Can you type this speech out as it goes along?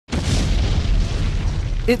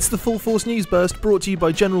It's the Full Force News Burst brought to you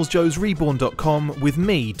by GeneralsJoes Reborn.com with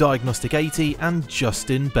me, Diagnostic80, and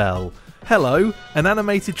Justin Bell. Hello, an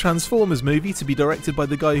animated Transformers movie to be directed by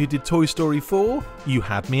the guy who did Toy Story 4? You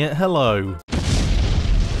had me at hello.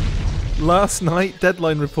 Last night,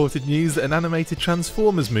 Deadline reported news that an animated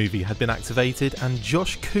Transformers movie had been activated and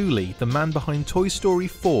Josh Cooley, the man behind Toy Story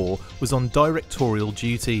 4, was on directorial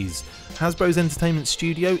duties. Hasbro's entertainment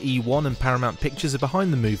studio, E1 and Paramount Pictures are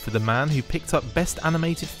behind the move for the man who picked up Best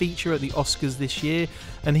Animated Feature at the Oscars this year,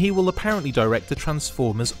 and he will apparently direct a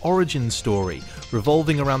Transformers origin story,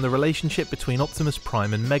 revolving around the relationship between Optimus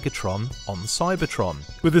Prime and Megatron on Cybertron.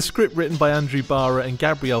 With a script written by Andrew Barra and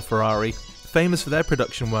Gabrielle Ferrari, famous for their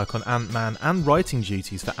production work on Ant-Man and writing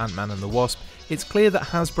duties for Ant-Man and the Wasp, it's clear that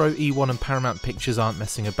Hasbro, E1 and Paramount Pictures aren't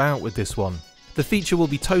messing about with this one. The feature will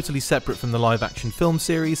be totally separate from the live-action film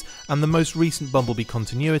series and the most recent Bumblebee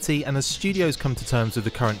continuity, and as studios come to terms with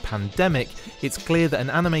the current pandemic, it's clear that an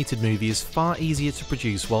animated movie is far easier to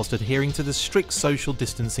produce whilst adhering to the strict social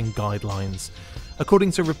distancing guidelines.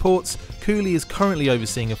 According to reports, Cooley is currently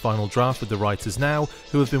overseeing a final draft with the writers now,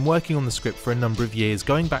 who have been working on the script for a number of years,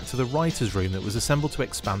 going back to the writer's room that was assembled to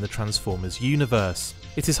expand the Transformers universe.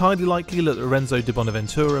 It is highly likely that Lorenzo de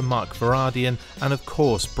Bonaventura, Mark Varadian, and of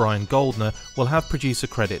course Brian Goldner will have producer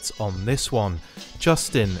credits on this one.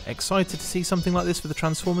 Justin, excited to see something like this for the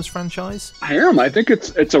Transformers franchise? I am. I think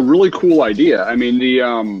it's a really cool idea. I mean,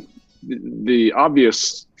 the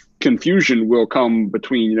obvious confusion will come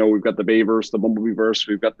between, we've got the Bayverse, the Bumblebeeverse,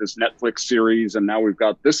 we've got this Netflix series, and now we've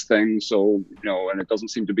got this thing. So, and it doesn't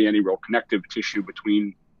seem to be any real connective tissue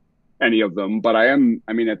between any of them. But I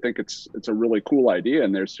think it's a really cool idea,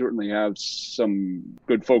 and they certainly have some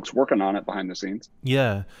good folks working on it behind the scenes.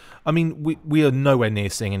 Yeah. I mean, we are nowhere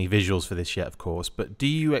near seeing any visuals for this yet, of course, but do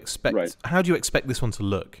you expect, how do you expect this one to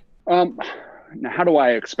look? Now, how do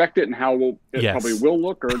I expect it and how it probably will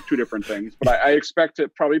look are two different things. But I expect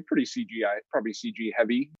it probably pretty CGI, probably CG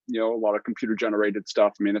heavy, a lot of computer generated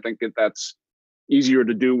stuff. I mean, I think that's easier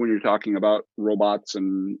to do when you're talking about robots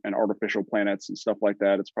and artificial planets and stuff like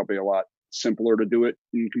that. It's probably a lot simpler to do it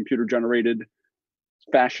in computer generated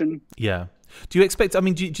fashion. Yeah. Do you expect,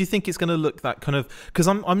 do you think it's going to look that kind of, because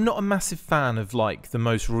I'm not a massive fan of like the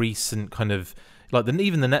most recent kind of, like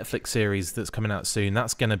even the Netflix series that's coming out soon,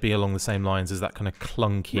 that's going to be along the same lines as that kind of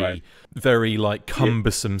clunky, very like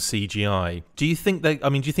cumbersome CGI. Do you think do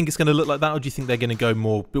you think it's going to look like that, or do you think they're going to go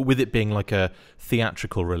more, but with it being like a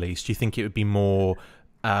theatrical release, do you think it would be more,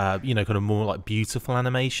 kind of more like beautiful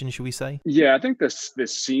animation, should we say? Yeah, I think this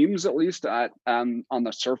seems, at least on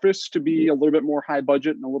the surface, to be a little bit more high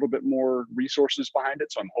budget and a little bit more resources behind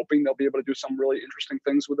it. So I'm hoping they'll be able to do some really interesting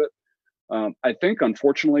things with it. I think,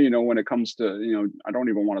 unfortunately, when it comes to, I don't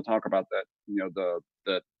even want to talk about that,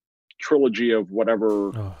 the trilogy of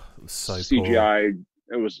whatever so CGI,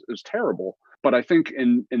 it was terrible. But I think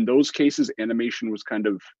in those cases, animation was kind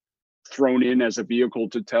of thrown in as a vehicle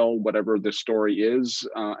to tell whatever the story is.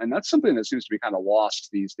 And that's something that seems to be kind of lost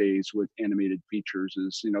these days with animated features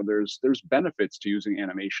is, there's benefits to using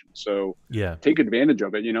animation. So take advantage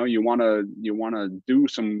of it. You want to do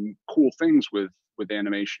some cool things with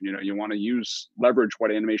animation. You want to leverage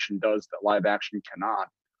what animation does that live action cannot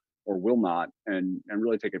or will not, and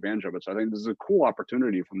really take advantage of it. So I think this is a cool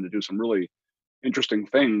opportunity for them to do some really interesting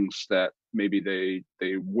things that maybe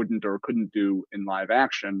they wouldn't or couldn't do in live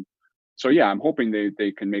action. So yeah, I'm hoping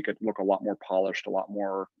they can make it look a lot more polished, a lot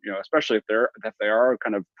more, especially if they are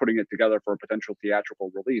kind of putting it together for a potential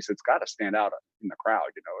theatrical release. It's got to stand out in the crowd.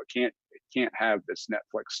 It can't have this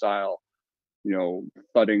Netflix style,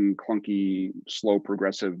 thudding, clunky, slow,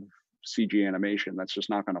 progressive CG animation. That's just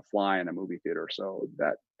not going to fly in a movie theater. So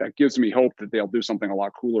that gives me hope that they'll do something a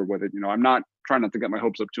lot cooler with it. I'm not trying not to get my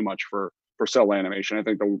hopes up too much for cell animation. I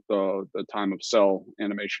think the time of cell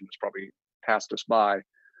animation is probably passed us by.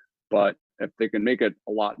 But if they can make it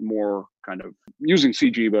a lot more kind of using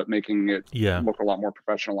CG, but making it look a lot more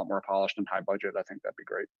professional, a lot more polished and high budget, I think that'd be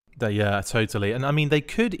great. Yeah, totally. And they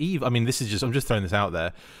could even, this is just, I'm just throwing this out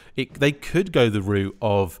there. They could go the route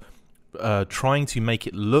of trying to make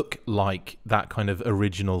it look like that kind of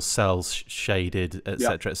original cell shaded,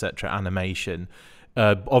 etc., animation.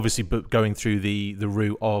 Obviously, but going through the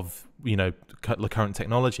route of, the current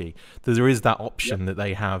technology. There is that option that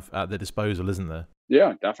they have at their disposal, isn't there?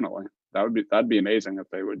 Yeah, definitely. That'd be amazing if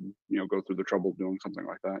they would, go through the trouble of doing something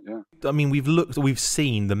like that. Yeah. We've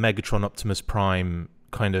seen the Megatron Optimus Prime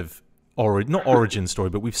kind of not origin story,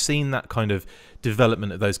 but we've seen that kind of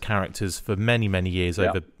development of those characters for many, many years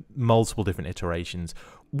over multiple different iterations.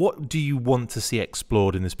 What do you want to see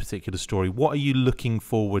explored in this particular story? What are you looking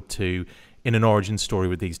forward to in an origin story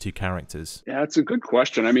with these two characters? Yeah, it's a good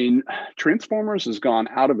question. I mean, Transformers has gone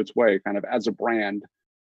out of its way kind of as a brand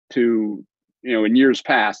to, in years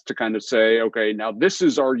past to kind of say, okay, now this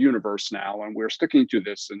is our universe now, and we're sticking to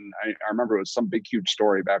this. And I remember it was some big, huge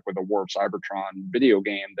story back with the War of Cybertron video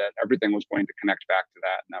game that everything was going to connect back to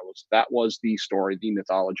that. And that was the story, the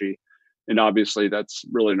mythology. And obviously that's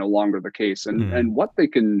really no longer the case. And what they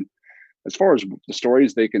can, as far as the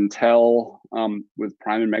stories they can tell with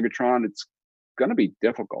Prime and Megatron, it's going to be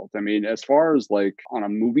difficult. I mean, as far as like on a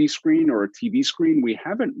movie screen or a TV screen, we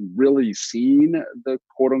haven't really seen the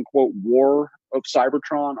quote unquote war of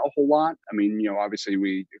Cybertron a whole lot. I mean, obviously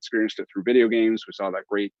we experienced it through video games. We saw that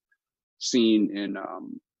great scene in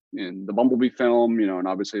the Bumblebee film, and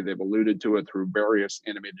obviously they've alluded to it through various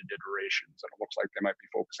animated iterations. And it looks like they might be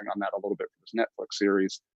focusing on that a little bit for this Netflix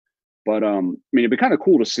series. But I mean, it'd be kind of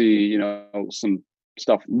cool to see, some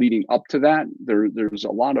stuff leading up to that. There's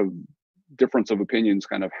a lot of difference of opinions,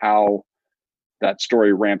 kind of how that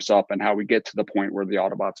story ramps up and how we get to the point where the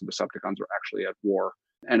Autobots and Decepticons are actually at war.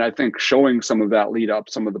 And I think showing some of that lead up,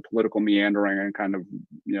 some of the political meandering, and kind of,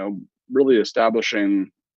 really establishing,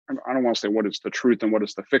 I don't want to say what is the truth and what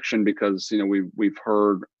is the fiction, because, we've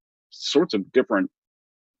heard sorts of different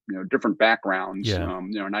backgrounds. Yeah.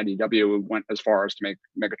 And IDW went as far as to make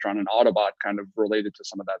Megatron an Autobot kind of related to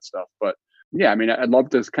some of that stuff. But yeah, I mean, I'd love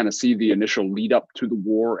to kind of see the initial lead up to the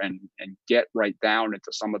war and get right down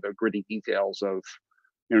into some of the gritty details of,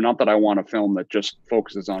 not that I want a film that just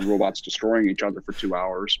focuses on robots destroying each other for 2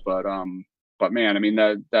 hours, but man, I mean,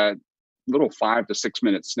 that little 5 to 6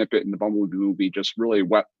 minute snippet in the Bumblebee movie just really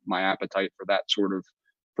whet my appetite for that sort of,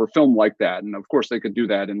 for a film like that. And of course they could do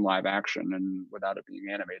that in live action and without it being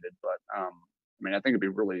animated. But I mean, I think it'd be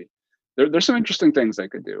really, there's some interesting things they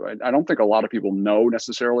could do. I don't think a lot of people know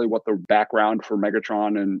necessarily what the background for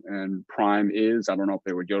Megatron and Prime is. I don't know if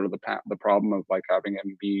they would go to the problem of like having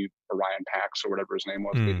him be Orion Pax or whatever his name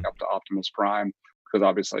was leading up to Optimus Prime, because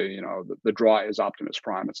obviously, the draw is Optimus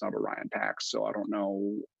Prime. It's not Orion Pax. So I don't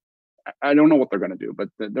know what they're going to do, but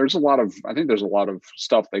I think there's a lot of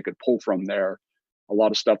stuff they could pull from there. A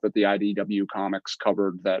lot of stuff that the IDW comics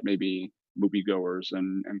covered that maybe moviegoers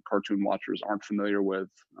and cartoon watchers aren't familiar with,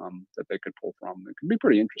 that they could pull from. It could be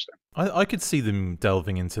pretty interesting. I could see them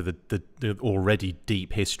delving into the already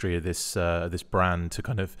deep history of this brand to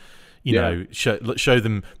kind of, show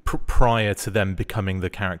them prior to them becoming the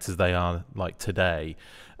characters they are like today.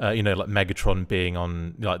 Like Megatron being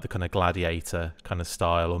on like the kind of Gladiator kind of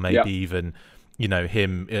style, or maybe even,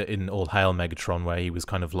 him in All Hail Megatron, where he was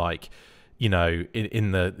kind of like,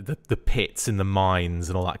 in the pits, in the mines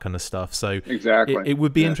and all that kind of stuff. So exactly, it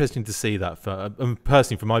would be interesting to see that.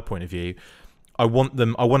 Personally, from my point of view, I want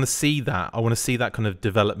to see that. I want to see that kind of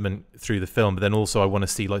development through the film, but then also I want to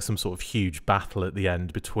see like some sort of huge battle at the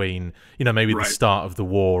end between, maybe the start of the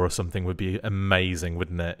war or something would be amazing,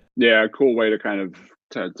 wouldn't it? Yeah, a cool way to kind of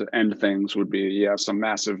to end things would be some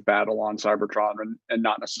massive battle on Cybertron, and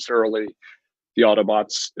not necessarily the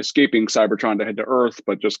Autobots escaping Cybertron to head to Earth,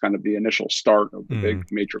 but just kind of the initial start of the big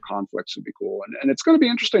major conflicts would be cool. And it's going to be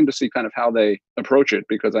interesting to see kind of how they approach it,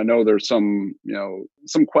 because I know there's some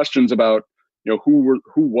questions about, who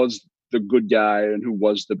was the good guy and who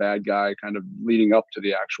was the bad guy kind of leading up to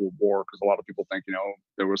the actual war. Because a lot of people think,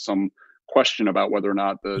 there was some question about whether or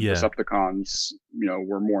not the Decepticons,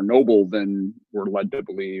 were more noble than we're led to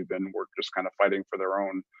believe, and were just kind of fighting for their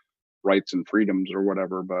own rights and freedoms or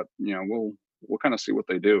whatever. But, we'll kind of see what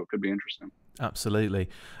they do. It could be interesting. Absolutely.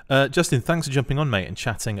 Justin, thanks for jumping on, mate, and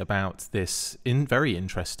chatting about this very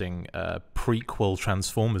interesting prequel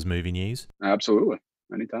Transformers movie news. Absolutely.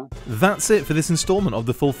 Anytime. That's it for this instalment of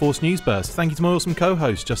the Full Force News Burst. Thank you to my awesome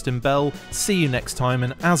co-host, Justin Bell. See you next time,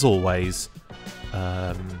 and as always,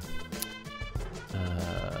 I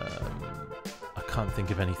can't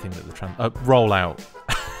think of anything that roll out.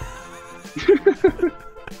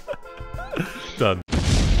 Done.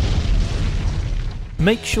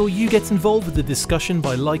 Make sure you get involved with the discussion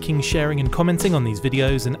by liking, sharing and commenting on these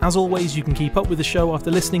videos, and as always you can keep up with the show after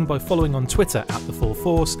listening by following on Twitter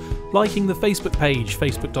 @TheFullForce, liking the Facebook page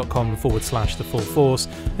facebook.com/TheFullForce,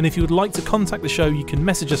 and if you would like to contact the show you can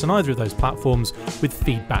message us on either of those platforms with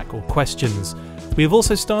feedback or questions. We have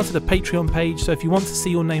also started a Patreon page, so if you want to see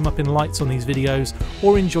your name up in lights on these videos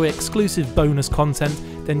or enjoy exclusive bonus content,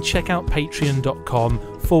 then check out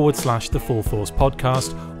patreon.com/TheFullForce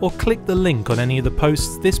podcast, or click the link on any of the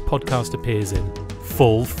posts this podcast appears in.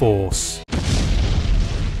 Full Force.